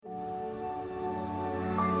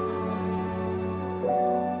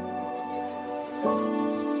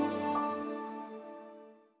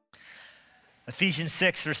Ephesians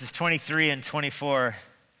 6, verses 23 and 24.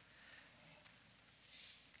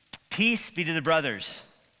 Peace be to the brothers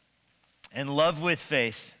and love with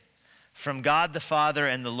faith from God the Father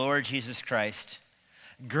and the Lord Jesus Christ.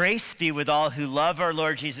 Grace be with all who love our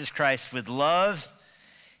Lord Jesus Christ with love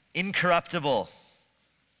incorruptible.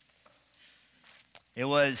 It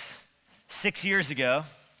was 6 years ago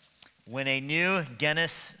when a new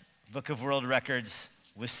Guinness Book of World Records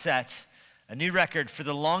was set, a new record for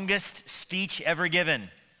the longest speech ever given.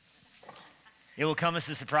 It will come as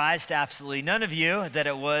a surprise to absolutely none of you that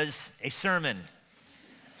it was a sermon.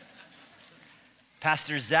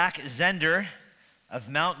 Pastor Zach Zender of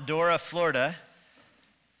Mount Dora, Florida,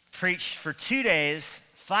 preached for 2 days,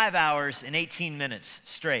 5 hours, and 18 minutes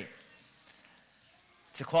straight.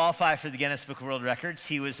 To qualify for the Guinness Book of World Records,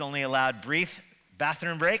 he was only allowed brief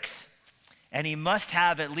bathroom breaks, and he must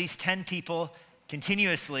have at least 10 people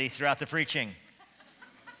continuously throughout the preaching.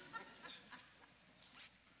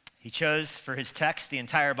 He chose for his text the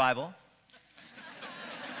entire Bible,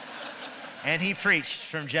 and he preached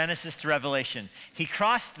from Genesis to Revelation. He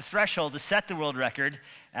crossed the threshold to set the world record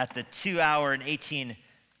at the 2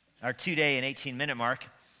 day and 18 minute mark,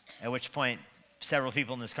 at which point several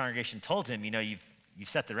people in this congregation told him, you've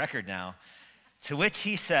set the record now. To which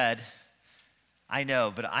he said, I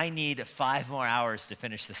know, but I need 5 more hours to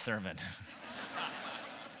finish the sermon.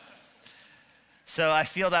 So I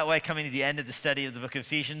feel that way coming to the end of the study of the book of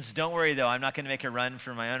Ephesians. Don't worry though, I'm not going to make a run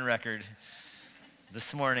for my own record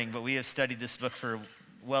this morning, but we have studied this book for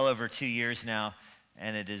well over 2 years now,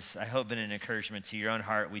 and it is, I hope, been an encouragement to your own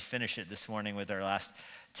heart. We finish it this morning with our last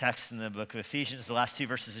text in the book of Ephesians, the last 2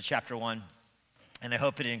 verses of chapter 1, and I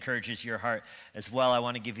hope it encourages your heart as well. I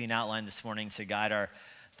want to give you an outline this morning to guide our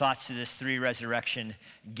thoughts to this 3 resurrection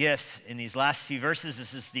gifts. In these last few verses,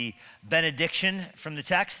 this is the benediction from the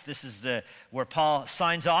text. This is where Paul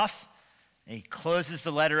signs off. And he closes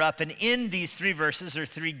the letter up. And in these 3 verses are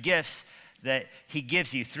 3 gifts that he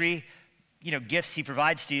gives you. 3 gifts he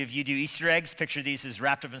provides to you. If you do Easter eggs, picture these as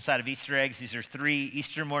wrapped up inside of Easter eggs. These are 3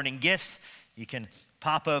 Easter morning gifts you can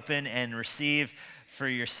pop open and receive for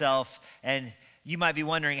yourself. And you might be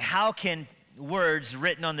wondering, how can words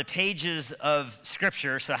written on the pages of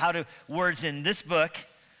Scripture, so how do words in this book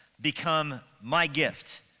become my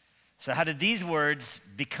gift? So how did these words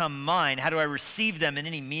become mine? How do I receive them in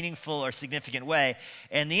any meaningful or significant way?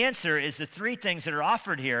 And the answer is the 3 things that are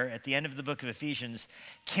offered here at the end of the book of Ephesians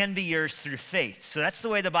can be yours through faith. So that's the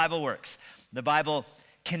way the Bible works. The Bible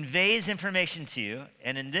conveys information to you,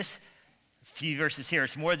 and in this few verses here,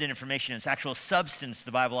 it's more than information, it's actual substance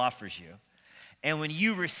the Bible offers you. And when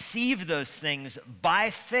you receive those things by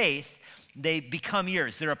faith, they become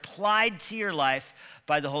yours. They're applied to your life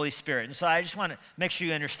by the Holy Spirit. And so I just want to make sure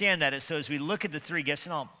you understand that. So as we look at the 3 gifts,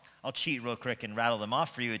 and I'll cheat real quick and rattle them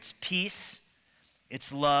off for you. It's peace,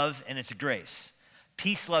 it's love, and it's grace.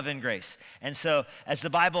 Peace, love, and grace. And so as the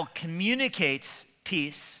Bible communicates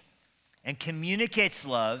peace and communicates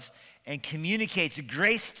love and communicates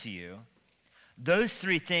grace to you, those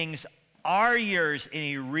 3 things are yours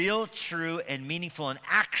in a real, true, and meaningful and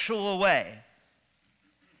actual way.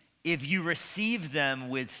 If you receive them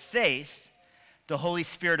with faith, the Holy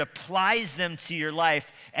Spirit applies them to your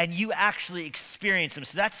life, and you actually experience them.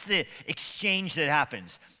 So that's the exchange that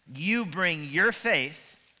happens. You bring your faith,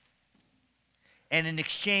 and in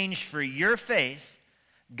exchange for your faith,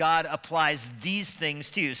 God applies these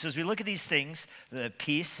things to you. So as we look at these things, the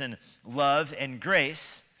peace and love and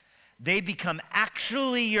grace, they become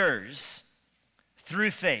actually yours through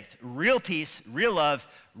faith. Real peace, real love,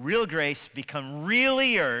 real grace become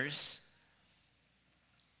really yours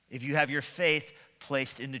if you have your faith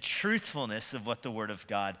placed in the truthfulness of what the Word of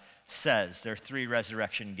God says. There are 3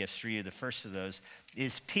 resurrection gifts for you. The first of those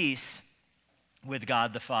is peace with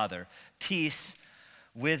God the Father. Peace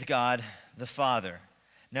with God the Father.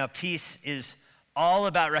 Now, peace is all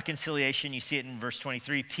about reconciliation. You see it in verse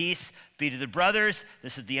 23. Peace be to the brothers.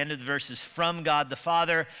 This is at the end of the verses, from God the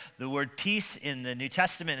Father. The word peace in the New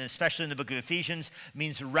Testament, and especially in the book of Ephesians,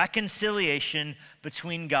 means reconciliation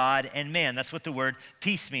between God and man. That's what the word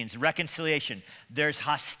peace means, reconciliation. There's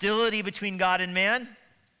hostility between God and man,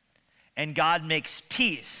 and God makes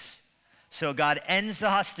peace. So God ends the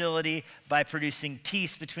hostility by producing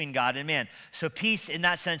peace between God and man. So peace, in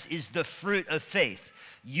that sense, is the fruit of faith.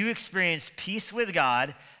 You experience peace with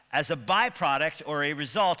God as a byproduct or a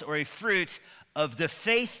result or a fruit of the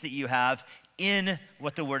faith that you have in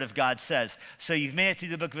what the Word of God says. So you've made it through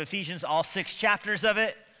the book of Ephesians, all 6 chapters of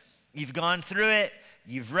it. You've gone through it.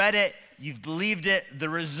 You've read it. You've believed it. The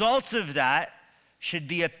result of that should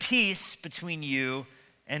be a peace between you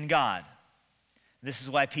and God. This is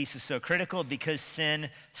why peace is so critical, because sin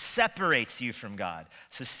separates you from God.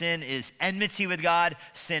 So sin is enmity with God.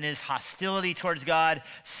 Sin is hostility towards God.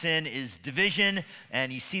 Sin is division,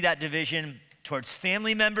 and you see that division towards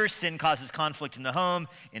family members. Sin causes conflict in the home,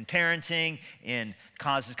 in parenting,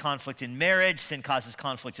 causes conflict in marriage. Sin causes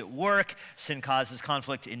conflict at work. Sin causes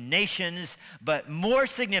conflict in nations. But more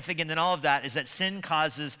significant than all of that is that sin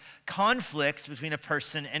causes conflict between a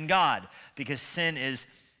person and God, because sin is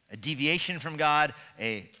a deviation from God,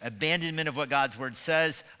 a abandonment of what God's word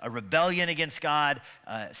says, a rebellion against God,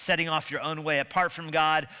 setting off your own way apart from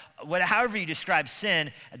God. However you describe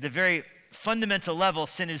sin, at the very fundamental level,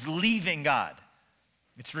 sin is leaving God.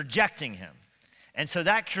 It's rejecting him. And so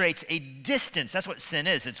that creates a distance. That's what sin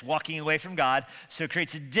is. It's walking away from God. So it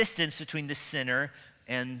creates a distance between the sinner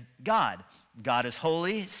and God. God is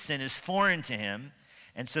holy. Sin is foreign to him.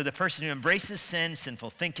 And so the person who embraces sin, sinful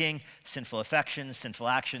thinking, sinful affections, sinful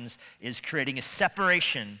actions, is creating a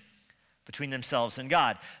separation between themselves and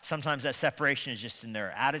God. Sometimes that separation is just in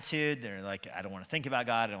their attitude. They're like, I don't want to think about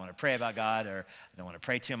God. I don't want to pray about God, or I don't want to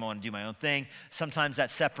pray to him. I want to do my own thing. Sometimes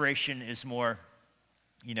that separation is more,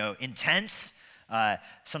 intense.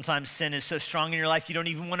 Sometimes sin is so strong in your life you don't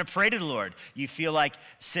even want to pray to the Lord. You feel like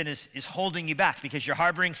sin is holding you back because you're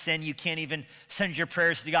harboring sin. You can't even send your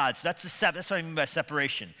prayers to God. So that's what I mean by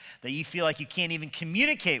separation, that you feel like you can't even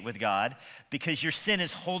communicate with God because your sin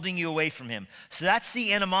is holding you away from him. So that's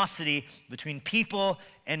the animosity between people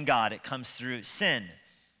and God. It comes through sin.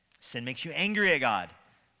 Sin makes you angry at God.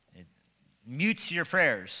 It mutes your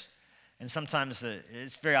prayers. And sometimes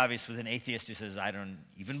it's very obvious with an atheist who says, I don't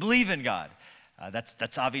even believe in God.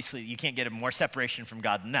 That's obviously, you can't get a more separation from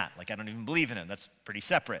God than that. Like, I don't even believe in him. That's pretty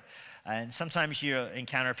separate. And sometimes you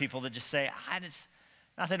encounter people that just say, not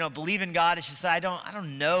that they don't believe in God, it's just that I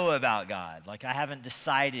don't know about God. Like, I haven't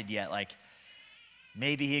decided yet. Like,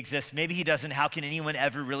 maybe he exists, maybe he doesn't. How can anyone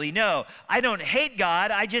ever really know? I don't hate God,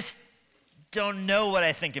 I just don't know what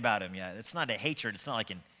I think about him yet. It's not a hatred, it's not like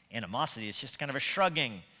an animosity, it's just kind of a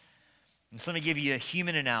shrugging. And so let me give you a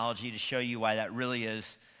human analogy to show you why that really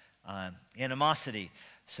is animosity.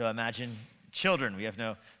 So imagine children. We have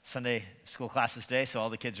no Sunday school classes today, so all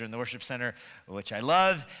the kids are in the worship center, which I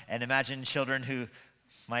love. And imagine children who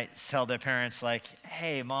might tell their parents like,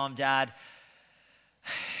 hey, mom, dad,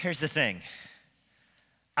 here's the thing.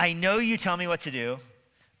 I know you tell me what to do.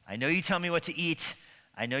 I know you tell me what to eat.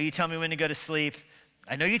 I know you tell me when to go to sleep.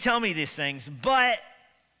 I know you tell me these things, but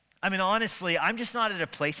honestly, I'm just not at a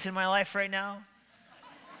place in my life right now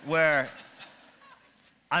where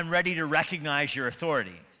I'm ready to recognize your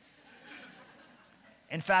authority.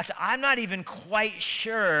 In fact, I'm not even quite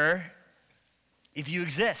sure if you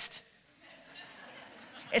exist.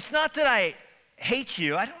 It's not that I hate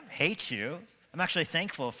you. I don't hate you. I'm actually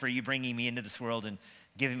thankful for you bringing me into this world and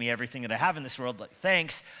giving me everything that I have in this world. Like,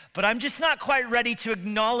 thanks. But I'm just not quite ready to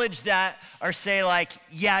acknowledge that or say like,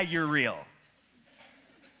 yeah, you're real.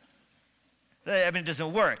 It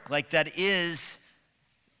doesn't work. Like, there's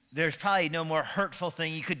probably no more hurtful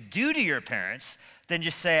thing you could do to your parents than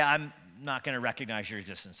just say, I'm not going to recognize your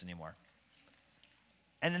existence anymore.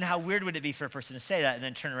 And then how weird would it be for a person to say that and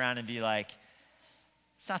then turn around and be like,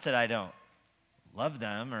 it's not that I don't love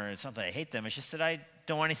them, or it's not that I hate them, it's just that I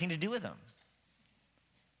don't want anything to do with them.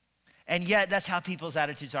 And yet that's how people's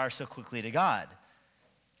attitudes are so quickly to God.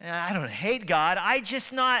 And I don't hate God, I'm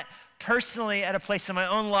just not personally at a place in my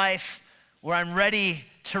own life where I'm ready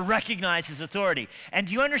to recognize his authority. And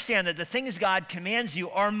do you understand that the things God commands you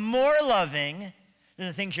are more loving than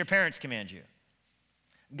the things your parents command you?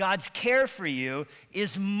 God's care for you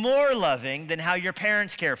is more loving than how your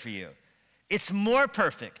parents care for you. It's more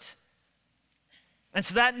perfect. And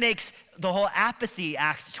so that makes the whole apathy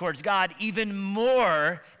act towards God even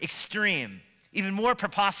more extreme, even more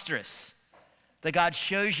preposterous. That God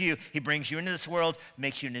shows you, he brings you into this world,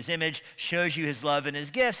 makes you in his image, shows you his love and his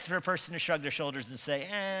gifts for a person to shrug their shoulders and say,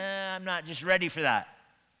 I'm not just ready for that.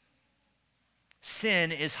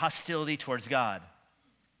 Sin is hostility towards God.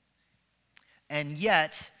 And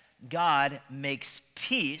yet, God makes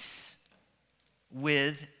peace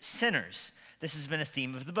with sinners. This has been a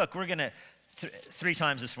theme of the book. We're going to, three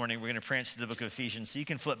times this morning, we're going to branch to the book of Ephesians. So you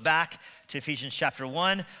can flip back to Ephesians chapter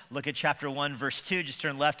 1, look at chapter 1, verse 2. Just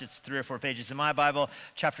turn left, it's 3 or 4 pages in my Bible.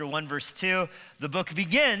 Chapter 1, verse 2. The book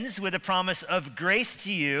begins with a promise of grace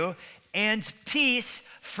to you and peace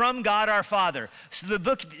from God our Father. So the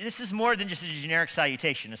book, this is more than just a generic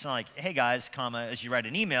salutation. It's not like, hey guys, comma, as you write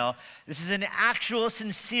an email. This is an actual,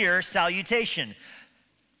 sincere salutation.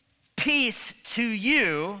 Peace to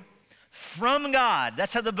you from God.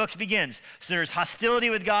 That's how the book begins. So there's hostility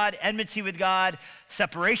with God, enmity with God,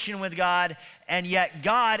 separation with God, and yet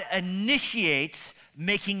God initiates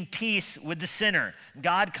making peace with the sinner.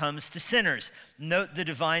 God comes to sinners. Note the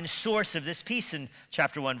divine source of this peace in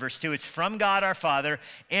chapter 1, verse 2. It's from God our Father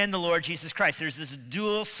and the Lord Jesus Christ. There's this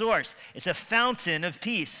dual source. It's a fountain of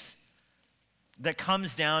peace that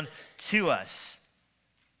comes down to us.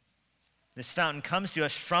 This fountain comes to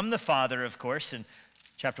us from the Father, of course, in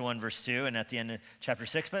chapter 1, verse 2, and at the end of chapter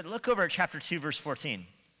 6. But look over at chapter 2, verse 14.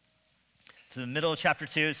 To the middle of chapter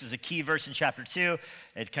 2. This is a key verse in chapter 2.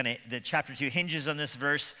 The chapter 2 hinges on this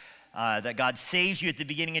verse that God saves you at the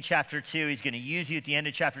beginning of chapter 2. He's going to use you at the end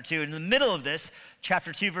of chapter 2. In the middle of this,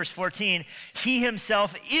 chapter 2, verse 14, he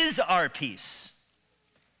himself is our peace.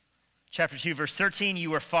 Chapter 2, verse 13,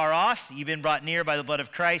 you were far off. You've been brought near by the blood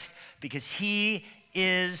of Christ because he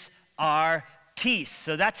is our peace.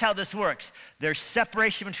 So that's how this works. There's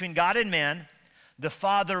separation between God and man. The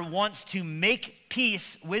Father wants to make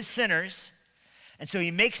peace with sinners. And so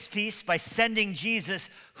he makes peace by sending Jesus,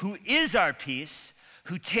 who is our peace,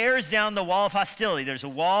 who tears down the wall of hostility. There's a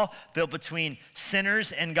wall built between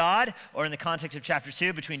sinners and God, or in the context of chapter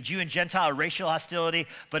 2, between Jew and Gentile, racial hostility,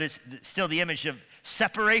 but it's still the image of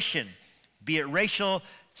separation, be it racial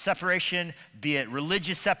separation, be it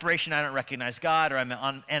religious separation. I don't recognize God, or I'm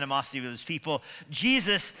on animosity with his people.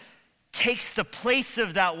 Jesus takes the place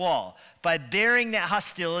of that wall by bearing that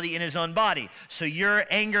hostility in his own body. So your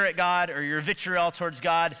anger at God, or your vitriol towards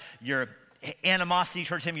God, your animosity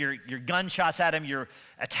towards him, your gunshots at him, your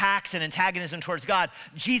attacks and antagonism towards God,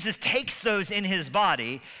 Jesus takes those in his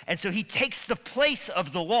body, and so he takes the place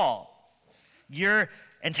of the wall. Your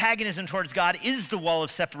antagonism towards God is the wall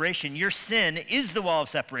of separation. Your sin is the wall of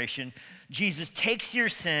separation. Jesus takes your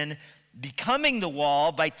sin, becoming the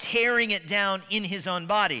wall by tearing it down in his own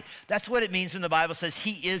body. That's what it means when the Bible says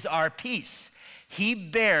he is our peace. He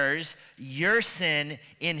bears your sin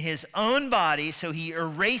in his own body, so he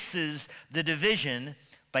erases the division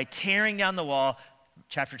by tearing down the wall.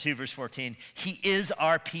 Chapter 2, verse 14, he is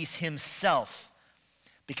our peace himself.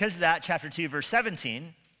 Because of that, chapter 2, verse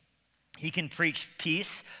 17, he can preach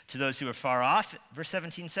peace to those who are far off, verse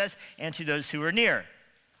 17 says, and to those who are near.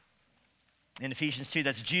 In Ephesians 2,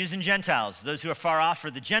 that's Jews and Gentiles. Those who are far off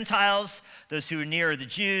are the Gentiles. Those who are near are the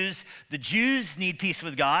Jews. The Jews need peace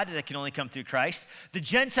with God that can only come through Christ. The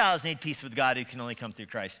Gentiles need peace with God who can only come through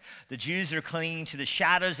Christ. The Jews are clinging to the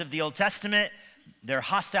shadows of the Old Testament. They're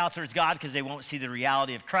hostile towards God because they won't see the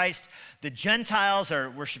reality of Christ. The Gentiles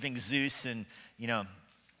are worshiping Zeus and,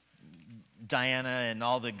 Diana and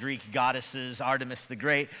all the Greek goddesses, Artemis the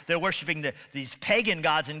Great. They're worshiping these pagan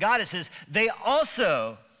gods and goddesses. They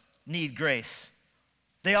also need grace.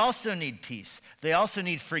 They also need peace. They also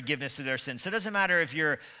need forgiveness of their sins. So it doesn't matter if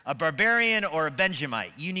you're a barbarian or a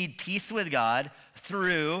Benjamite. You need peace with God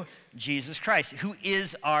through Jesus Christ, who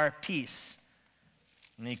is our peace.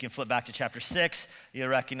 And then you can flip back to chapter 6. You'll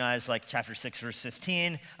recognize like chapter 6, verse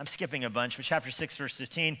 15. I'm skipping a bunch, but chapter 6, verse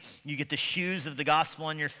 15, you get the shoes of the gospel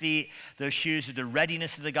on your feet. Those shoes are the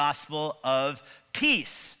readiness of the gospel of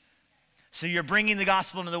peace. So you're bringing the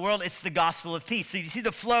gospel into the world. It's the gospel of peace. So you see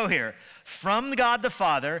the flow here. From God the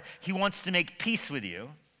Father, he wants to make peace with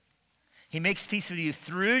you. He makes peace with you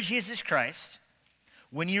through Jesus Christ.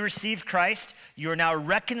 When you receive Christ, you are now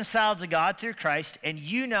reconciled to God through Christ, and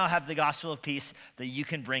you now have the gospel of peace that you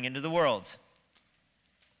can bring into the world.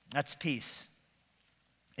 That's peace.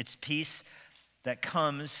 It's peace that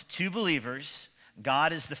comes to believers.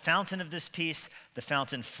 God is the fountain of this peace. The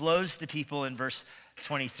fountain flows to people in verse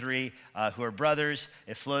 23 who are brothers.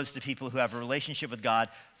 It flows to people who have a relationship with God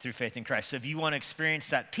through faith in Christ. So if you want to experience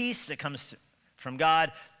that peace that comes from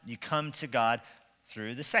God, you come to God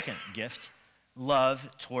through the second gift, love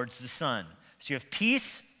towards the Son. So you have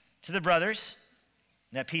peace to the brothers.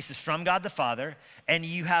 That peace is from God the Father. And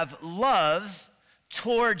you have love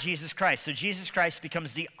toward Jesus Christ. So Jesus Christ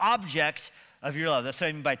becomes the object of your love. That's what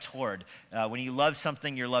I mean by toward. When you love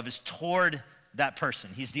something, your love is toward that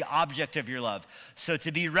person. He's the object of your love. So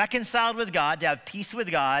to be reconciled with God, to have peace with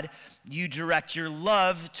God, you direct your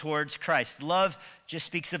love towards Christ. Love just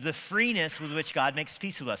speaks of the freeness with which God makes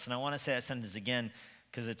peace with us. And I want to say that sentence again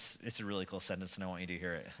because it's a really cool sentence and I want you to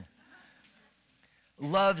hear it.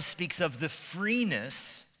 Love speaks of the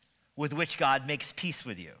freeness with which God makes peace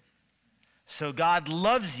with you. So God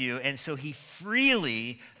loves you, and so he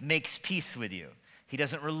freely makes peace with you. He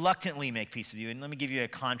doesn't reluctantly make peace with you. And let me give you a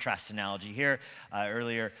contrast analogy here.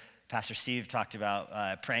 Earlier, Pastor Steve talked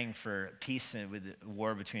about praying for peace with the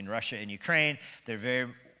war between Russia and Ukraine. There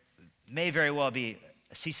may very well be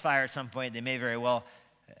a ceasefire at some point. They may very well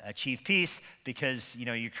achieve peace because,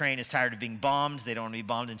 Ukraine is tired of being bombed. They don't want to be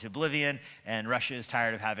bombed into oblivion. And Russia is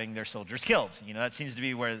tired of having their soldiers killed. That seems to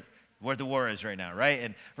be where the war is right now, right?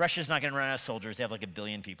 And Russia's not going to run out of soldiers. They have like 1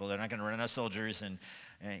 billion people. They're not going to run out of soldiers. And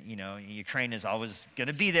Ukraine is always going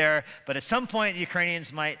to be there. But at some point, the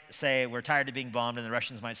Ukrainians might say, we're tired of being bombed. And the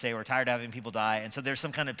Russians might say, we're tired of having people die. And so there's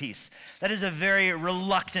some kind of peace. That is a very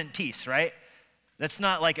reluctant peace, right? That's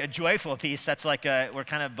not like a joyful peace. That's like we're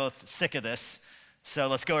kind of both sick of this. So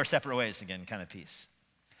let's go our separate ways again kind of peace.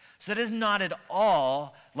 So that is not at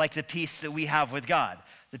all like the peace that we have with God.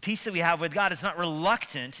 The peace that we have with God is not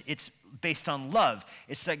reluctant. It's based on love.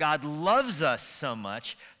 It's that God loves us so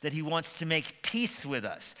much that he wants to make peace with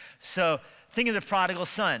us. So think of the prodigal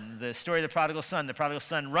son, the story of the prodigal son. The prodigal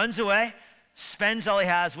son runs away, spends all he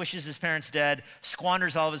has, wishes his parents dead,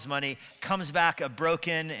 squanders all of his money, comes back a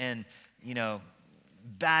broken and,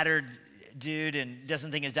 battered dude and doesn't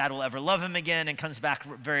think his dad will ever love him again and comes back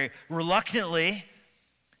very reluctantly.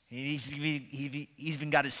 He's even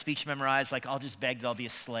got his speech memorized, like, I'll just beg that I'll be a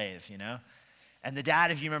slave, And the dad,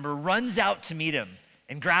 if you remember, runs out to meet him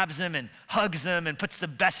and grabs him and hugs him and puts the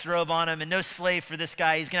best robe on him, and no slave for this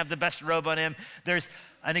guy. He's going to have the best robe on him. There's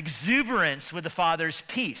an exuberance with the father's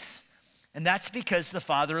peace, and that's because the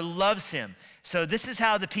father loves him. So this is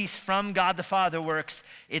how the peace from God the Father works.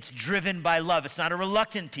 It's driven by love. It's not a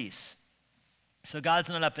reluctant peace. So God's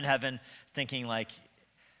not up in heaven thinking like,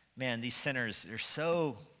 man, these sinners, they're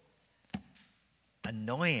so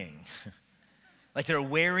annoying. Like they're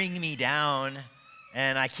wearing me down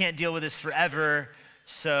and I can't deal with this forever,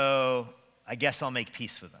 so I guess I'll make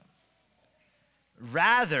peace with them.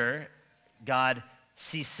 Rather, God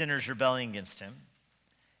sees sinners rebelling against him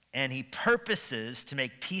and he purposes to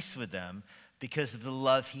make peace with them because of the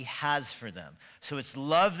love he has for them. So it's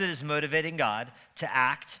love that is motivating God to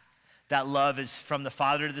act. That love is from the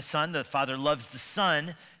Father to the Son. The Father loves the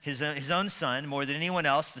Son, his own Son, more than anyone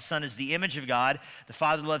else. The Son is the image of God. The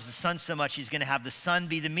Father loves the Son so much, he's going to have the Son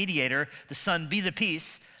be the mediator, the Son be the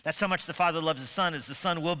peace. That's how much the Father loves the Son, is the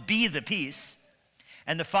Son will be the peace.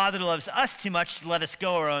 And the Father loves us too much to let us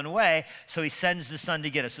go our own way, so he sends the Son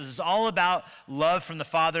to get us. So this is all about love from the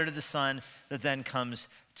Father to the Son that then comes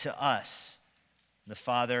to us. The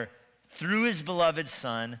Father, through his beloved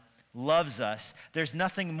Son, loves us. There's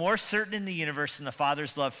nothing more certain in the universe than the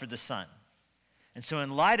Father's love for the Son. And so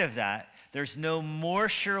in light of that, there's no more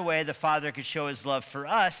sure way the Father could show his love for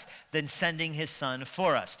us than sending his Son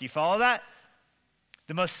for us. Do you follow that?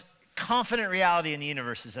 The most confident reality in the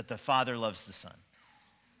universe is that the Father loves the Son.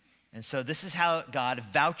 And so this is how God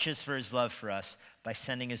vouches for his love for us, by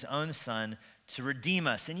sending his own Son to redeem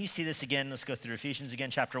us. And you see this again. Let's go through Ephesians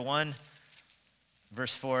again, chapter 1.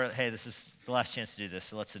 Verse 4, hey, this is the last chance to do this,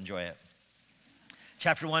 so let's enjoy it.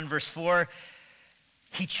 Chapter 1, verse 4,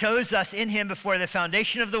 he chose us in him before the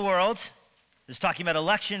foundation of the world. This is talking about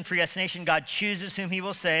election, predestination. God chooses whom he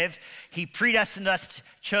will save. He predestined us,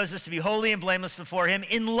 chose us to be holy and blameless before him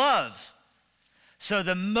in love. So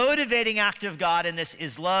the motivating act of God in this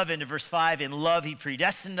is love. Into verse 5, in love he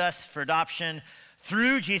predestined us for adoption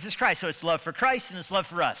through Jesus Christ. So it's love for Christ and it's love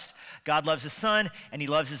for us. God loves his Son and he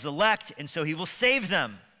loves his elect, and so he will save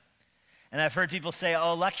them. And I've heard people say,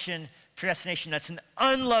 oh, election, predestination, that's an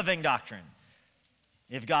unloving doctrine.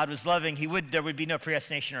 If God was loving, there would be no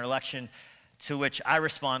predestination or election, to which I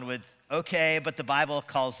respond with, okay, but the Bible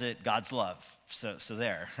calls it God's love. So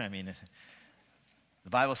there, the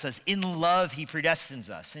Bible says, in love, he predestines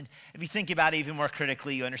us. And if you think about it even more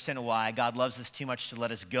critically, you understand why. God loves us too much to let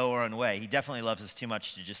us go our own way. He definitely loves us too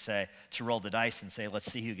much to just say, to roll the dice and say,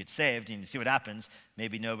 let's see who gets saved and see what happens.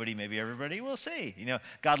 Maybe nobody, maybe everybody, we'll see.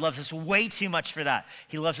 God loves us way too much for that.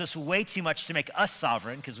 He loves us way too much to make us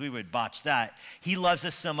sovereign, because we would botch that. He loves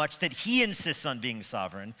us so much that he insists on being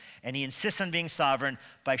sovereign, and he insists on being sovereign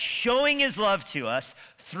by showing his love to us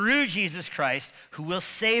through Jesus Christ, who will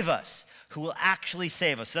save us, who will actually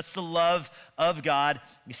save us. That's the love of God.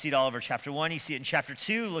 You see it all over chapter 1. You see it in chapter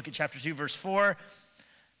 2. Look at chapter 2, verse 4.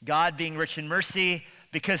 God being rich in mercy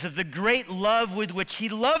because of the great love with which he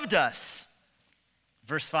loved us.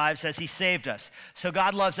 Verse 5 says he saved us. So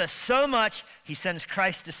God loves us so much, he sends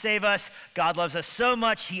Christ to save us. God loves us so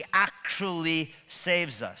much, he actually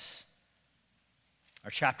saves us.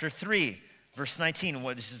 Our chapter 3. Verse 19,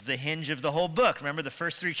 this is the hinge of the whole book. Remember, the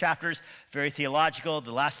first 3 chapters, very theological.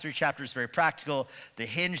 The last 3 chapters, very practical. The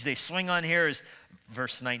hinge they swing on here is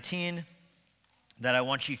verse 19, that I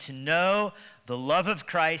want you to know the love of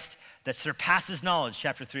Christ that surpasses knowledge,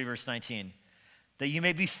 chapter 3, verse 19, that you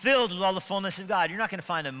may be filled with all the fullness of God. You're not going to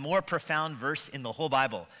find a more profound verse in the whole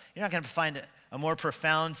Bible. You're not going to find a more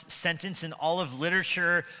profound sentence in all of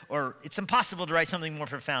literature, or it's impossible to write something more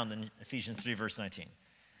profound than Ephesians 3, verse 19.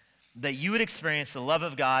 that you would experience the love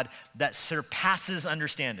of God that surpasses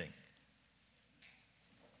understanding.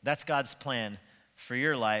 That's God's plan for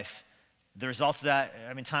your life. The result of that,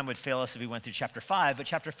 time would fail us if we went through chapter 5, but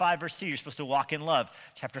chapter 5, verse 2, you're supposed to walk in love.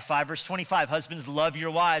 Chapter 5, verse 25, husbands, love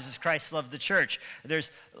your wives as Christ loved the church. There's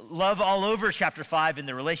love all over chapter 5 in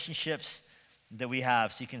the relationships that we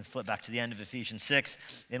have. So you can flip back to the end of Ephesians 6.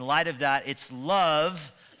 In light of that, it's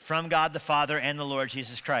love from God the Father and the Lord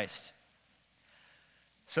Jesus Christ.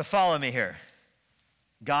 So follow me here.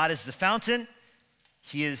 God is the fountain.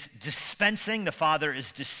 He is dispensing. The Father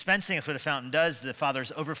is dispensing. That's what a fountain does. The Father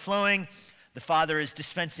is overflowing. The Father is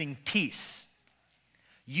dispensing peace.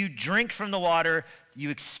 You drink from the water. You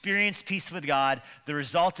experience peace with God. The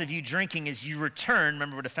result of you drinking is you return.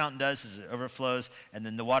 Remember what a fountain does is it overflows, and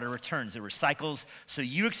then the water returns. It recycles. So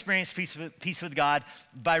you experience peace with God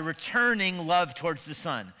by returning love towards the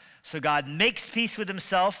Son. So God makes peace with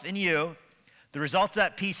himself in you. The result of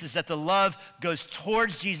that peace is that the love goes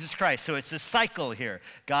towards Jesus Christ. So it's a cycle here.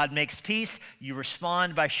 God makes peace. You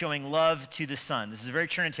respond by showing love to the Son. This is very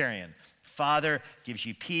Trinitarian. Father gives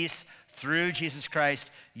you peace through Jesus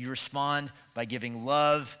Christ. You respond by giving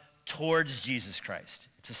love towards Jesus Christ.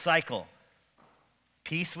 It's a cycle.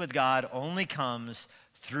 Peace with God only comes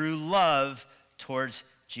through love towards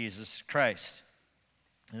Jesus Christ.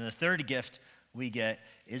 And the third gift we get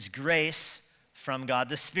is grace from God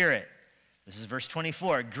the Spirit. This is verse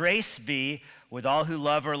 24. Grace be with all who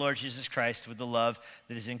love our Lord Jesus Christ with the love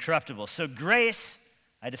that is incorruptible. So grace,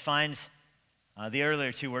 I defined the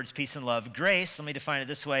earlier two words, peace and love. Grace, let me define it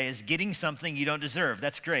this way, is getting something you don't deserve.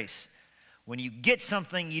 That's grace. When you get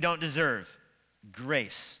something you don't deserve,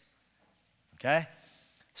 grace. Okay?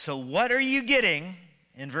 So what are you getting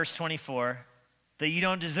in verse 24 that you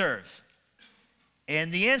don't deserve?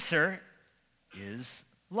 And the answer is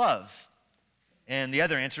love. And the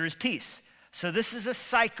other answer is peace. So this is a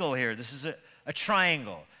cycle here. This is a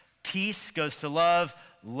triangle. Peace goes to love.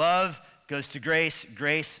 Love goes to grace.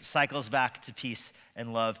 Grace cycles back to peace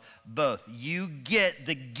and love both. You get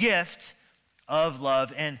the gift of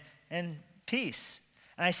love and peace.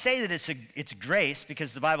 And I say that it's grace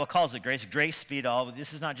because the Bible calls it grace. Grace be to all.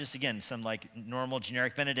 This is not just, again, some like normal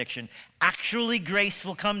generic benediction. Actually, grace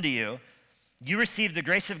will come to you. You receive the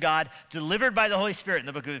grace of God delivered by the Holy Spirit in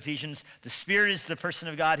the book of Ephesians. The Spirit is the person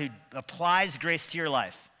of God who applies grace to your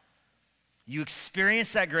life. You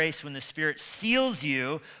experience that grace when the Spirit seals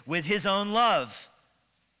you with his own love.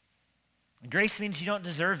 Grace means you don't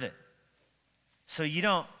deserve it. So you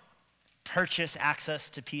don't purchase access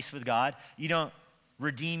to peace with God. You don't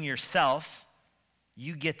redeem yourself.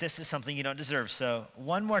 You get this as something you don't deserve. So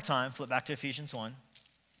one more time, flip back to Ephesians 1.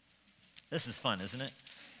 This is fun, isn't it?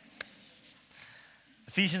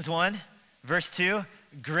 Ephesians 1, verse 2,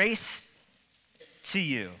 grace to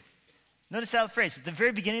you. Notice that phrase at the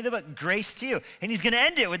very beginning of the book, grace to you. And he's going to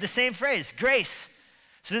end it with the same phrase, grace.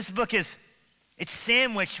 So this book it's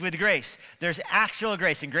sandwiched with grace. There's actual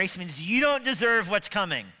grace, and grace means you don't deserve what's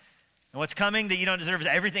coming. And what's coming that you don't deserve is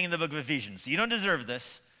everything in the book of Ephesians. So you don't deserve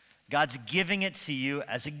this. God's giving it to you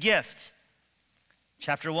as a gift.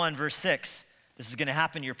 Chapter 1, verse 6. This is going to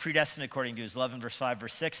happen. You're predestined according to his 11, verse 5,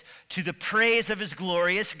 verse 6, to the praise of his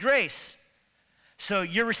glorious grace. So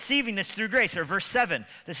you're receiving this through grace. Or verse 7,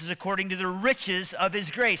 this is according to the riches of his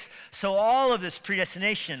grace. So all of this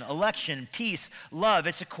predestination, election, peace, love,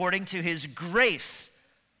 it's according to his grace.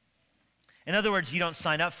 In other words, you don't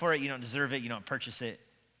sign up for it. You don't deserve it. You don't purchase it.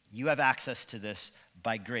 You have access to this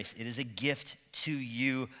by grace. It is a gift to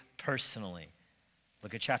you personally.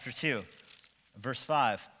 Look at chapter 2, verse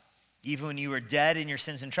 5. Even when you were dead in your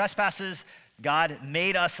sins and trespasses, God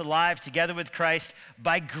made us alive together with Christ.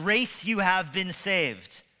 By grace you have been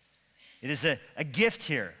saved. It is a gift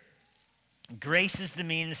here. Grace is the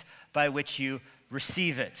means by which you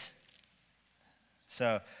receive it.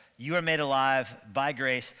 So you are made alive by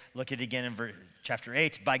grace. Look at it again in chapter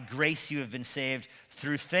 8. By grace you have been saved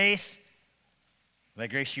through faith. By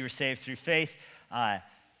grace you were saved through faith.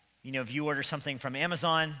 If you order something from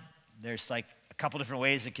Amazon, there's like a couple different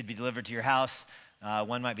ways it could be delivered to your house.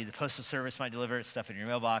 One might be the postal service might deliver it, stuff in your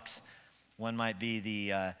mailbox. One might be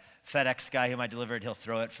the FedEx guy who might deliver it. He'll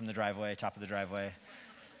throw it from the driveway, top of the driveway.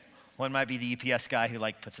 One might be the UPS guy who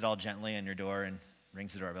puts it all gently on your door and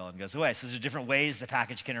rings the doorbell and goes away. So there's different ways the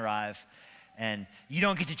package can arrive. And you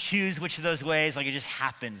don't get to choose which of those ways. It just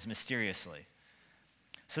happens mysteriously.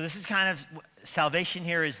 So this is kind of, salvation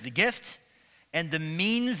here is the gift. And the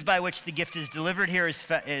means by which the gift is delivered here is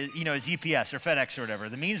UPS or FedEx or whatever.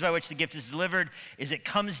 The means by which the gift is delivered is it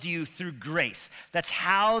comes to you through grace. That's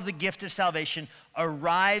how the gift of salvation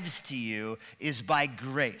arrives to you, is by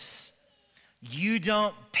grace. You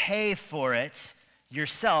don't pay for it.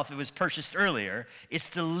 yourself. It was purchased earlier. It's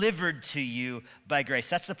delivered to you by grace.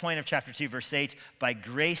 That's the point of chapter 2, verse 8. By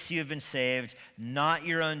grace you have been saved, not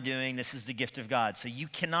your own doing. This is the gift of God. So you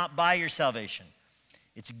cannot buy your salvation.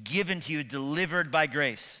 It's given to you, delivered by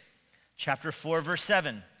grace. Chapter 4, verse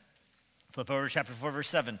 7. Flip over to chapter 4, verse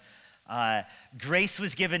 7. Grace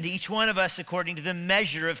was given to each one of us according to the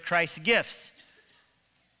measure of Christ's gifts.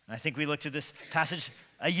 I think we looked at this passage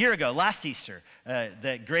a year ago, last Easter,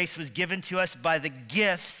 that grace was given to us by the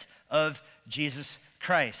gifts of Jesus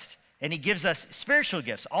Christ. And he gives us spiritual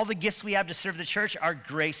gifts. All the gifts we have to serve the church are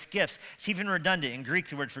grace gifts. It's even redundant. In Greek,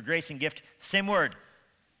 the word for grace and gift, same word.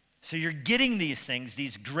 So you're getting these things,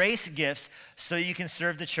 these grace gifts, so you can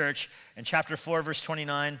serve the church. In chapter 4, verse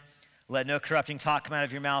 29, let no corrupting talk come out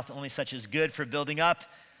of your mouth, only such as good for building up,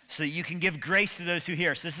 so that you can give grace to those who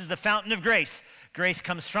hear. So this is the fountain of grace. Grace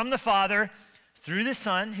comes from the Father, through the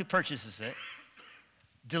Son who purchases it,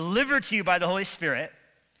 delivered to you by the Holy Spirit,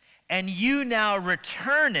 and you now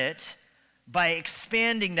return it by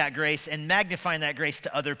expanding that grace and magnifying that grace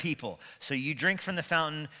to other people. So you drink from the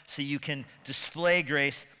fountain so you can display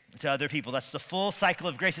grace to other people. That's the full cycle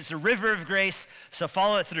of grace. It's a river of grace, so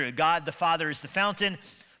follow it through. God the Father is the fountain.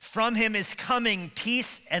 From him is coming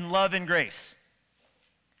peace and love and grace.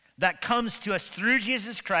 That comes to us through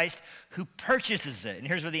Jesus Christ, who purchases it. And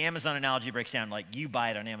here's where the Amazon analogy breaks down. Like, you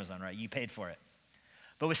buy it on Amazon, right? You paid for it.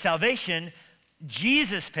 But with salvation,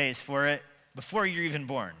 Jesus pays for it before you're even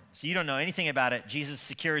born. So you don't know anything about it. Jesus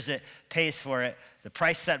secures it, pays for it. The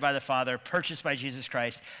price set by the Father, purchased by Jesus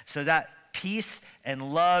Christ. So that peace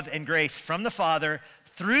and love and grace from the Father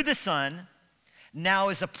through the Son now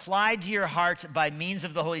is applied to your heart by means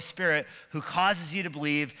of the Holy Spirit, who causes you to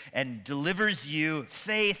believe and delivers you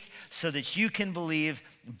faith so that you can believe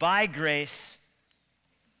by grace.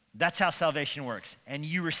 That's how salvation works. And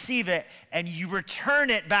you receive it and you return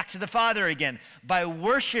it back to the Father again by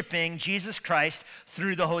worshiping Jesus Christ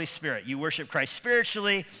through the Holy Spirit. You worship Christ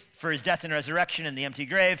spiritually for his death and resurrection in the empty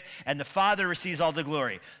grave, and the Father receives all the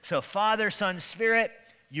glory. So Father, Son, Spirit,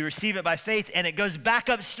 you receive it by faith, and it goes back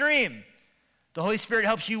upstream. The Holy Spirit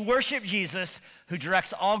helps you worship Jesus, who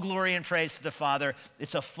directs all glory and praise to the Father.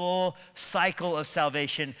 It's a full cycle of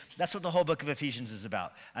salvation. That's what the whole book of Ephesians is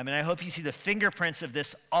about. I mean, I hope you see the fingerprints of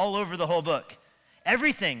this all over the whole book.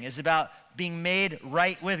 Everything is about being made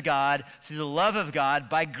right with God through the love of God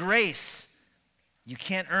by grace. You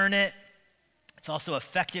can't earn it. It's also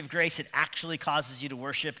effective grace. It actually causes you to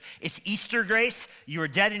worship. It's Easter grace. You are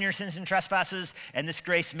dead in your sins and trespasses, and this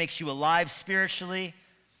grace makes you alive spiritually.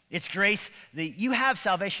 It's grace that you have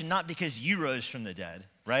salvation not because you rose from the dead,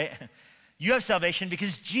 right? You have salvation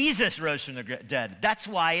because Jesus rose from the dead. That's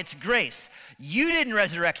why it's grace. You didn't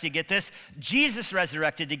resurrect to get this. Jesus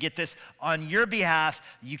resurrected to get this on your behalf.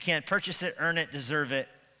 You can't purchase it, earn it, deserve it.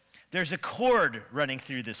 There's a cord running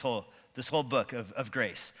through this whole book of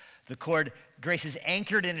grace. The cord, grace is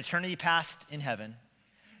anchored in eternity past in heaven,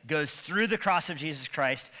 goes through the cross of Jesus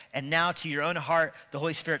Christ, and now to your own heart, the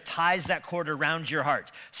Holy Spirit ties that cord around your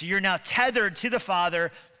heart. So you're now tethered to the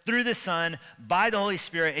Father through the Son by the Holy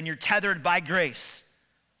Spirit, and you're tethered by grace.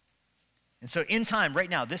 And so in time, right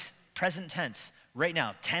now, this present tense, right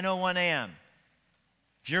now, 10:01 a.m.,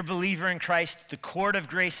 if you're a believer in Christ, the cord of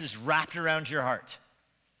grace is wrapped around your heart.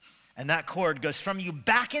 And that cord goes from you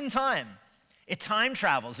back in time. It time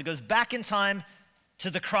travels. It goes back in time to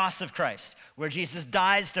the cross of Christ, where Jesus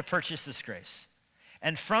dies to purchase this grace.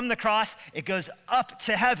 And from the cross, it goes up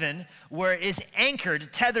to heaven, where it is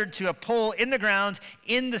anchored, tethered to a pole in the ground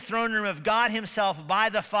in the throne room of God himself by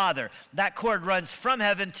the Father. That cord runs from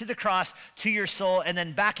heaven to the cross, to your soul, and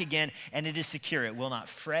then back again, and it is secure. It will not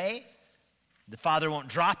fray. The Father won't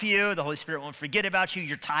drop you. The Holy Spirit won't forget about you.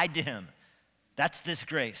 You're tied to him. That's this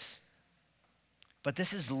grace. But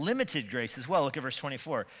this is limited grace as well. Look at verse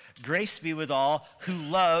 24. Grace be with all who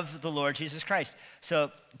love the Lord Jesus Christ.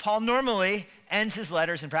 So Paul normally ends his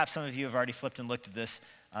letters, and perhaps some of you have already flipped and looked at this.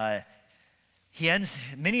 He ends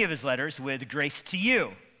many of his letters with grace to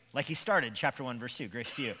you, like he started, chapter 1, verse 2,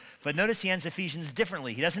 grace to you. But notice he ends Ephesians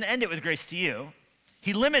differently. He doesn't end it with grace to you.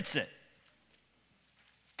 He limits it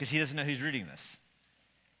because he doesn't know who's reading this.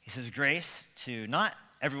 He says grace to not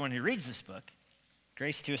everyone who reads this book,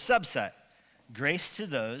 grace to a subset. Grace to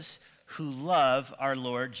those who love our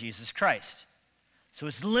Lord Jesus Christ. So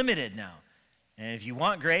it's limited now. And if you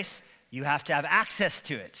want grace, you have to have access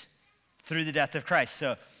to it through the death of Christ.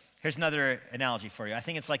 So here's another analogy for you. I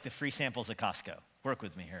think it's like the free samples at Costco. Work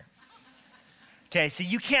with me here. Okay, so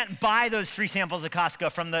you can't buy those free samples at Costco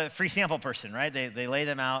from the free sample person, right? They lay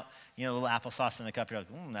them out, you know, a little applesauce in the cup. You're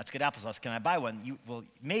like, that's good applesauce. Can I buy one? Well,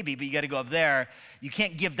 maybe, but you got to go up there. You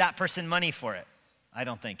can't give that person money for it. I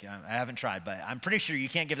don't think. I haven't tried, but I'm pretty sure you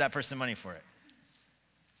can't give that person money for it.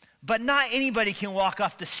 But not anybody can walk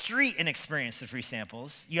off the street and experience the free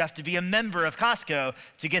samples. You have to be a member of Costco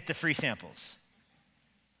to get the free samples.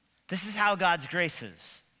 This is how God's grace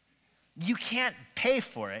is. You can't pay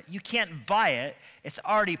for it. You can't buy it. It's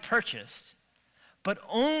already purchased. But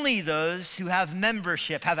only those who have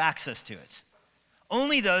membership have access to it.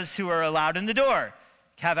 Only those who are allowed in the door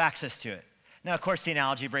have access to it. Now, of course, the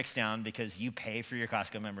analogy breaks down because you pay for your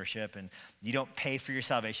Costco membership and you don't pay for your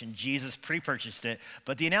salvation. Jesus pre-purchased it.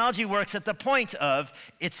 But the analogy works at the point of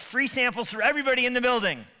it's free samples for everybody in the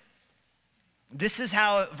building. This is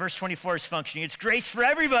how verse 24 is functioning. It's grace for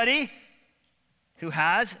everybody who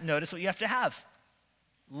has, notice what you have to have,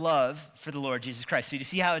 love for the Lord Jesus Christ. So you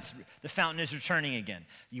see how the fountain is returning again.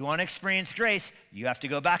 You want to experience grace, you have to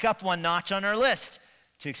go back up one notch on our list.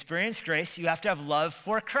 To experience grace, you have to have love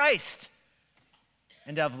for Christ.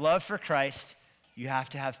 And to have love for Christ, you have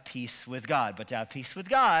to have peace with God. But to have peace with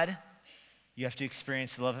God, you have to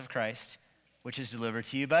experience the love of Christ, which is delivered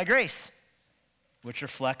to you by grace, which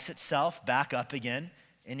reflects itself back up again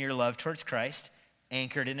in your love towards Christ,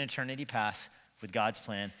 anchored in eternity past with God's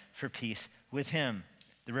plan for peace with him.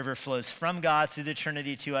 The river flows from God through the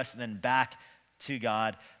eternity to us and then back to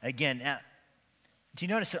God again. Now, do you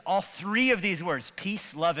notice that all three of these words,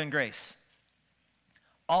 peace, love, and grace,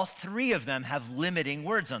 all three of them have limiting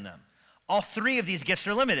words on them. All three of these gifts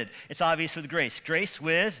are limited. It's obvious with grace. Grace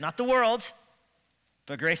with, not the world,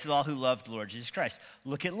 but grace with all who love the Lord Jesus Christ.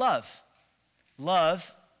 Look at love. Love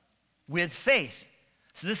with faith.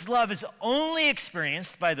 So this love is only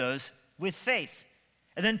experienced by those with faith.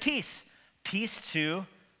 And then peace. Peace to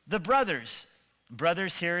the brothers.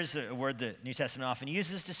 Brothers here is a word the New Testament often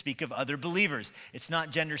uses to speak of other believers. It's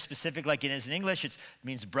not gender specific like it is in English. It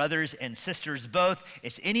means brothers and sisters both.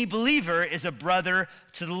 It's any believer is a brother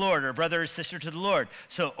to the Lord or brother or sister to the Lord.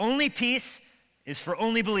 So only peace is for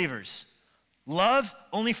only believers. Love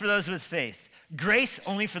only for those with faith. Grace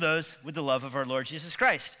only for those with the love of our Lord Jesus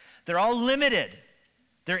Christ. They're all limited.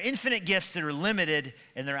 They're infinite gifts that are limited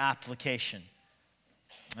in their application.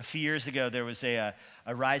 A few years ago, there was a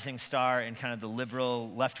rising star in kind of the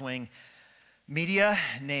liberal left-wing media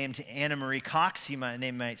named Anna Marie Cox.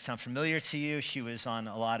 Name might sound familiar to you. She was on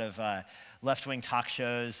a lot of left-wing talk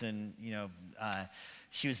shows, and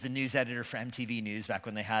she was the news editor for MTV News back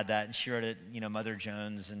when they had that, and she wrote at Mother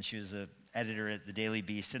Jones, and she was an editor at the Daily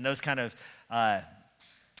Beast, and those kind of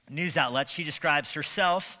news outlets. She describes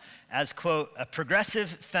herself as, quote, a progressive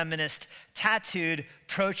feminist, tattooed,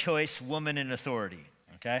 pro-choice woman in authority.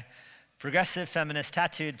 Okay? Progressive, feminist,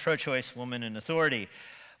 tattooed, pro-choice woman in authority.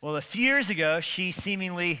 Well, a few years ago, she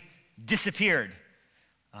seemingly disappeared.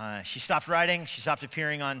 She stopped writing. She stopped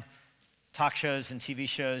appearing on talk shows and TV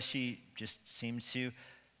shows. She just seemed to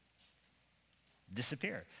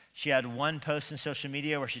disappear. She had one post in social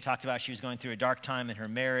media where she talked about she was going through a dark time in her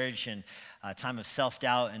marriage and a time of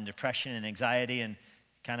self-doubt and depression and anxiety, and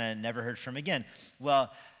kind of never heard from again.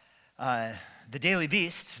 Well, the Daily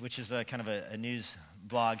Beast, which is a kind of a news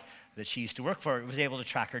blog that she used to work for, was able to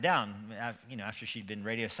track her down, after she'd been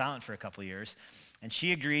radio silent for a couple of years. And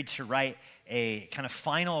she agreed to write a kind of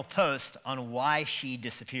final post on why she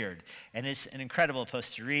disappeared. And it's an incredible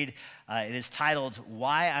post to read. It is titled,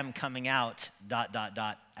 "Why I'm Coming Out, ...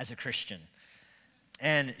 as a Christian."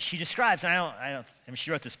 And she describes, and she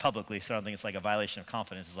wrote this publicly, so I don't think it's like a violation of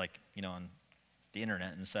confidence. It's like, on the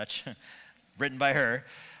internet and such, written by her.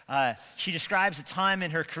 She describes a time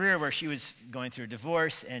in her career where she was going through a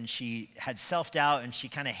divorce and she had self-doubt and she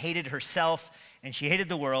kind of hated herself and she hated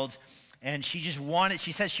the world, and she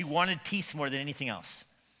said she wanted peace more than anything else.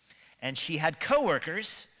 And she had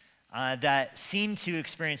coworkers that seemed to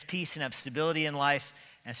experience peace and have stability in life,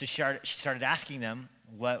 and so she started asking them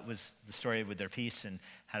what was the story with their peace and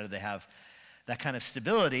how did they have that kind of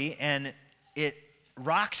stability, and it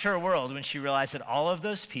rocked her world when she realized that all of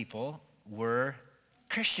those people were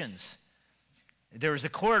Christians. There was a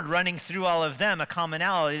cord running through all of them, a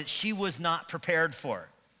commonality that she was not prepared for.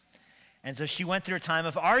 And so she went through a time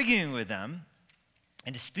of arguing with them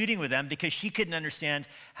and disputing with them because she couldn't understand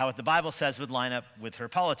how what the Bible says would line up with her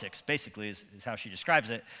politics, basically is how she describes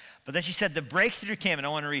it. But then she said the breakthrough came, and I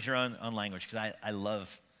want to read her own language because I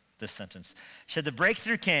love this sentence. She said, the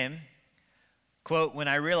breakthrough came, quote, when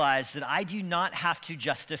I realized that I do not have to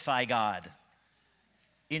justify God.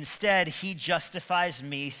 Instead, he justifies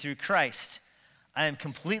me through Christ. I am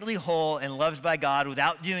completely whole and loved by God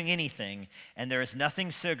without doing anything, and there is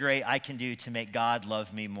nothing so great I can do to make God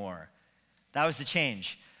love me more. That was the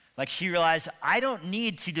change. Like, she realized, I don't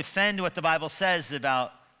need to defend what the Bible says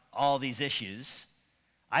about all these issues.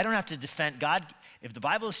 I don't have to defend God. If the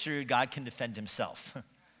Bible is true, God can defend himself.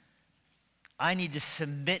 I need to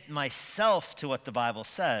submit myself to what the Bible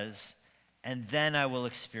says, and then I will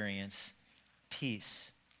experience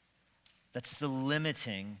peace. That's the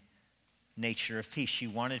limiting nature of peace. She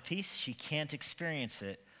wanted peace. She can't experience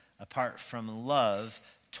it apart from love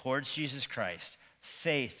towards Jesus Christ,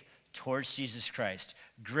 faith towards Jesus Christ,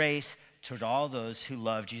 grace toward all those who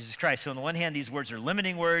love Jesus Christ. So on the one hand, these words are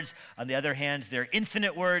limiting words. On the other hand, they're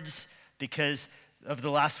infinite words because of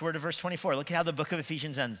the last word of verse 24. Look at how the book of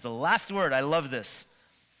Ephesians ends. The last word, I love this.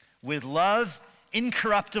 With love,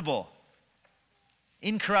 incorruptible.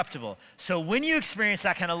 Incorruptible. So when you experience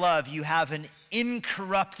that kind of love, you have an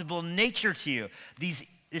incorruptible nature to you.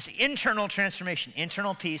 This internal transformation,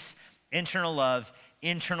 internal peace, internal love,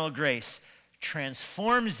 internal grace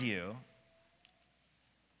transforms you,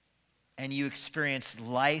 and you experience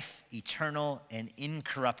life eternal and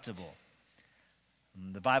incorruptible.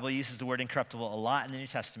 The Bible uses the word incorruptible a lot in the New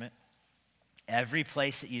Testament. Every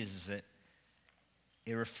place it uses it,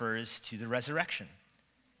 it refers to the resurrection.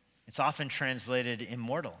 It's often translated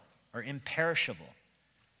immortal or imperishable.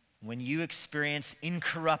 When you experience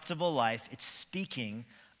incorruptible life, it's speaking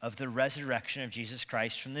of the resurrection of Jesus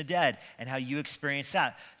Christ from the dead and how you experience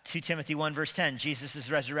that. 2 Timothy 1 verse 10, Jesus'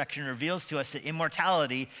 resurrection reveals to us that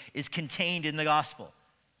immortality is contained in the gospel,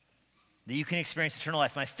 that you can experience eternal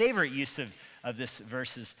life. My favorite use of this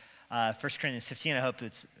verse is 1 Corinthians 15. I hope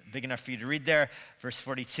it's big enough for you to read there. Verse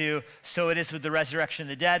 42, so it is with the resurrection of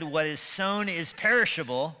the dead. What is sown is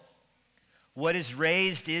perishable. What is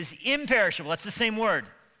raised is imperishable. That's the same word.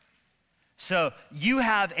 So you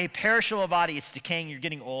have a perishable body. It's decaying. You're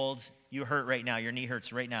getting old. You hurt right now. Your knee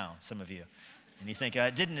hurts right now, some of you. And you think,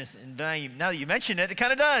 it didn't. Now that you mention it, it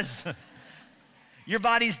kind of does. Your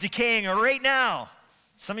body's decaying right now.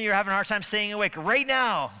 Some of you are having a hard time staying awake right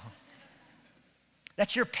now.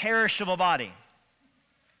 That's your perishable body.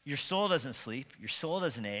 Your soul doesn't sleep. Your soul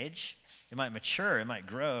doesn't age. It might mature. It might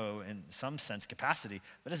grow in some sense capacity,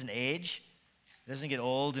 but it doesn't age. It doesn't get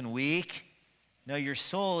old and weak. No, your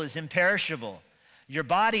soul is imperishable. Your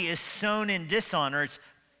body is sown in dishonor. It's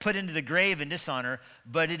put into the grave in dishonor,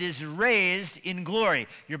 but it is raised in glory.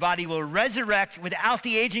 Your body will resurrect without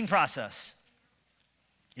the aging process.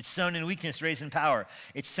 It's sown in weakness, raised in power.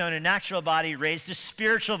 It's sown a natural body, raised a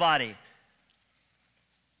spiritual body.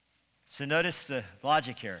 So notice the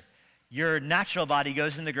logic here. Your natural body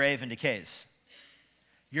goes in the grave and decays.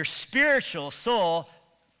 Your spiritual soul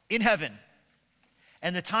in heaven.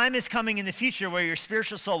 And the time is coming in the future where your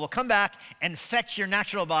spiritual soul will come back and fetch your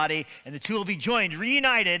natural body, and the two will be joined,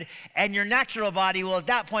 reunited, and your natural body will at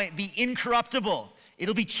that point be incorruptible.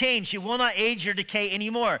 It'll be changed. It will not age or decay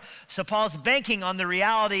anymore. So Paul's banking on the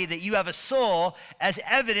reality that you have a soul as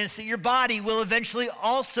evidence that your body will eventually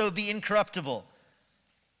also be incorruptible.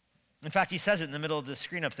 In fact, he says it in the middle of the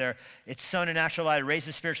screen up there. It's sown a natural body, raised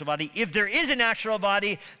a spiritual body. If there is a natural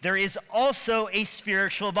body, there is also a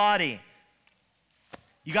spiritual body.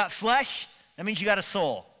 You got flesh, that means you got a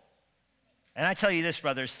soul. And I tell you this,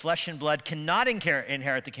 brothers, flesh and blood cannot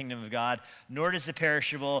inherit the kingdom of God, nor does the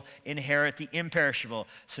perishable inherit the imperishable.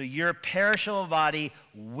 So your perishable body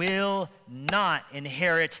will not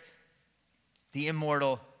inherit the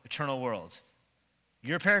immortal, eternal world.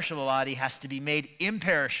 Your perishable body has to be made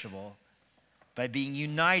imperishable by being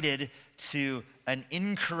united to an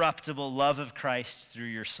incorruptible love of Christ through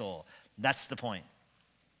your soul. That's the point.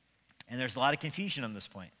 And there's a lot of confusion on this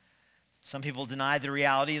point. Some people deny the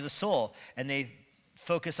reality of the soul, and they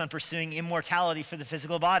focus on pursuing immortality for the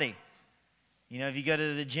physical body. You know, if you go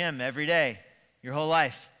to the gym every day, your whole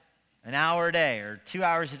life, an hour a day or 2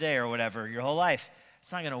 hours a day or whatever, your whole life,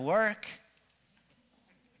 it's not going to work.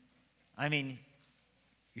 I mean,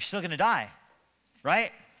 you're still going to die,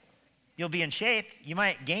 right? You'll be in shape. You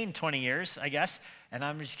might gain 20 years, I guess. And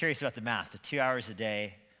I'm just curious about the math. The 2 hours a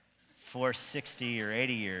day for 60 or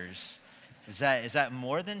 80 years. Is that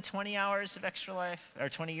more than 20 hours of extra life? Or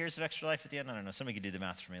 20 years of extra life at the end? I don't know. Somebody could do the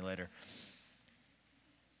math for me later.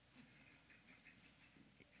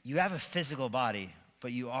 You have a physical body,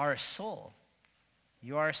 but you are a soul.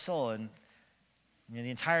 You are a soul. And the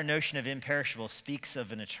entire notion of imperishable speaks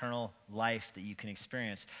of an eternal life that you can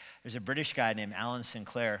experience. There's a British guy named Alan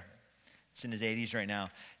Sinclair. He's in his 80s right now.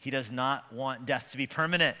 He does not want death to be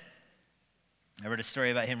permanent. I read a story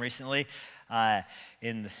about him recently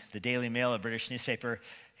in the Daily Mail, a British newspaper.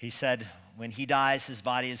 He said when he dies, his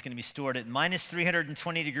body is going to be stored at minus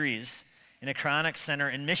 320 degrees in a cryonics center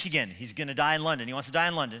in Michigan. He's going to die in London. He wants to die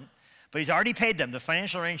in London, but he's already paid them. The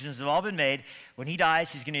financial arrangements have all been made. When he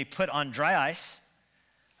dies, he's going to be put on dry ice,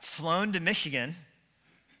 flown to Michigan,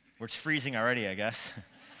 where it's freezing already, I guess.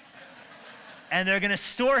 and they're going to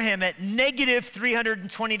store him at negative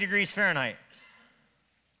 320 degrees Fahrenheit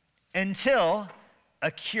until a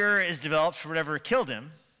cure is developed for whatever killed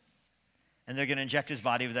him, and they're going to inject his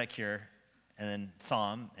body with that cure and then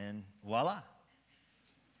thaw him, and voila,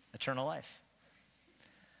 eternal life.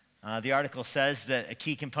 The article says that a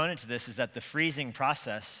key component to this is that the freezing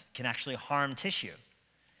process can actually harm tissue.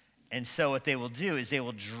 And so what they will do is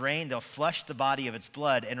they'll flush the body of its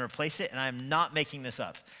blood and replace it, and I'm not making this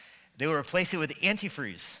up. They will replace it with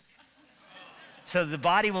antifreeze. So the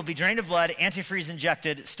body will be drained of blood, antifreeze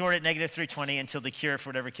injected, stored at negative 320 until the cure for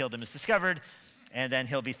whatever killed him is discovered, and then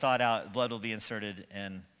he'll be thawed out, blood will be inserted,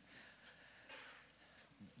 and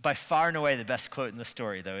by far and away the best quote in the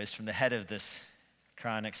story, though, is from the head of this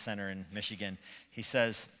cryonics center in Michigan. He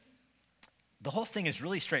says, "The whole thing is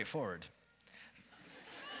really straightforward.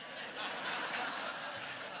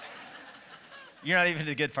 You're not even to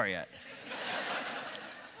the good part yet.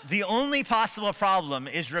 The only possible problem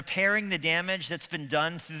is repairing the damage that's been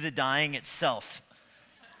done through the dying itself."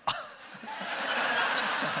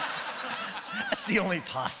 That's the only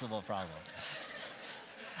possible problem.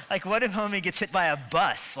 Like, what if homie gets hit by a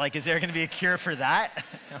bus? Like, is there going to be a cure for that?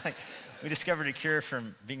 Like, we discovered a cure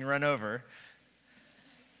from being run over.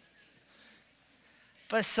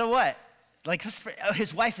 But so what? Like,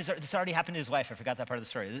 his wife this already happened to his wife. I forgot that part of the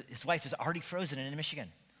story. His wife is already frozen in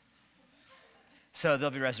Michigan. So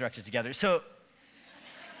they'll be resurrected together. So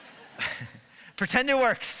pretend it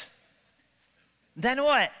works. Then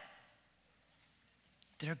what?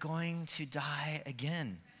 They're going to die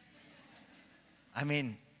again. I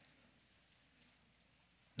mean,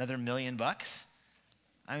 another $1 million?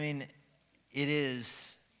 I mean, it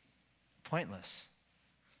is pointless.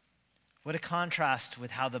 What a contrast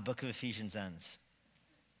with how the book of Ephesians ends.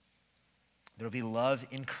 There will be love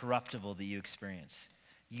incorruptible that you experience.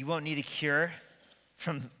 You won't need a cure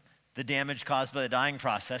from the damage caused by the dying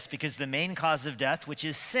process because the main cause of death, which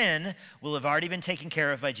is sin, will have already been taken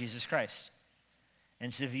care of by Jesus Christ.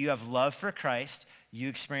 And so if you have love for Christ, you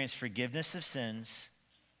experience forgiveness of sins,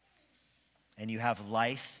 and you have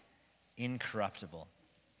life incorruptible.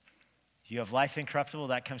 If you have life incorruptible,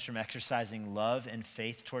 that comes from exercising love and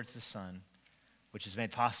faith towards the Son, which is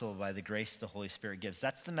made possible by the grace the Holy Spirit gives.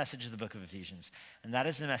 That's the message of the book of Ephesians. And that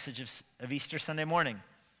is the message of Easter Sunday morning,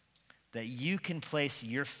 that you can place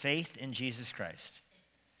your faith in Jesus Christ.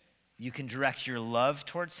 You can direct your love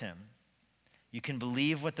towards him. You can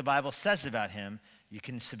believe what the Bible says about him. You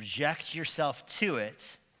can subject yourself to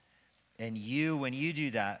it. And you, when you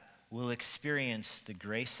do that, will experience the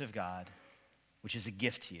grace of God, which is a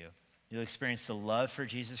gift to you. You'll experience the love for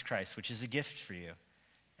Jesus Christ, which is a gift for you.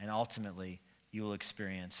 And ultimately, you will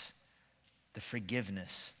experience the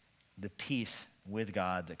forgiveness, the peace with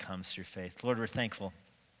God that comes through faith. Lord, we're thankful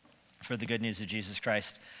for the good news of Jesus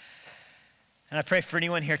Christ. And I pray for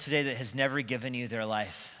anyone here today that has never given you their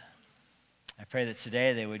life. I pray that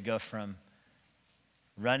today they would go from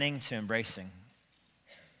running to embracing.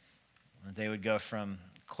 They would go from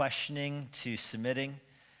questioning to submitting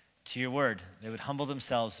to your word. They would humble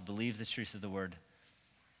themselves, believe the truth of the word.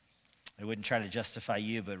 They wouldn't try to justify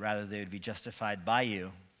you, but rather they would be justified by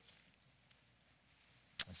you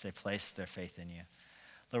as they place their faith in you.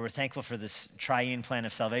 Lord, we're thankful for this triune plan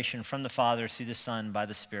of salvation from the Father, through the Son, by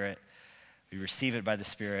the Spirit. We receive it by the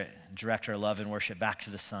Spirit, and direct our love and worship back to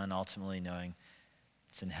the Son, ultimately knowing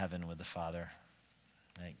it's in heaven with the Father.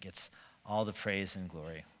 And it gets all the praise and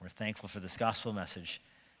glory. We're thankful for this gospel message,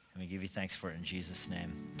 and we give you thanks for it in Jesus'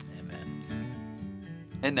 name. Amen.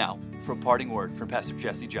 And now, for a parting word from Pastor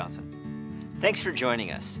Jesse Johnson. Thanks for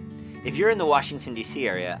joining us. If you're in the Washington, D.C.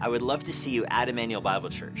 area, I would love to see you at Emmanuel Bible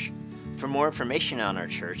Church. For more information on our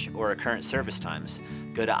church or our current service times,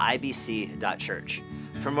 go to ibc.church.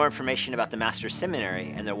 For more information about the Master's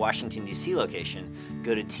Seminary and their Washington, D.C. location,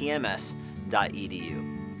 go to tms.edu.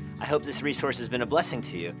 I hope this resource has been a blessing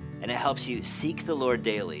to you, and it helps you seek the Lord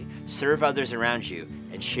daily, serve others around you,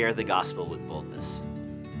 and share the gospel with boldness.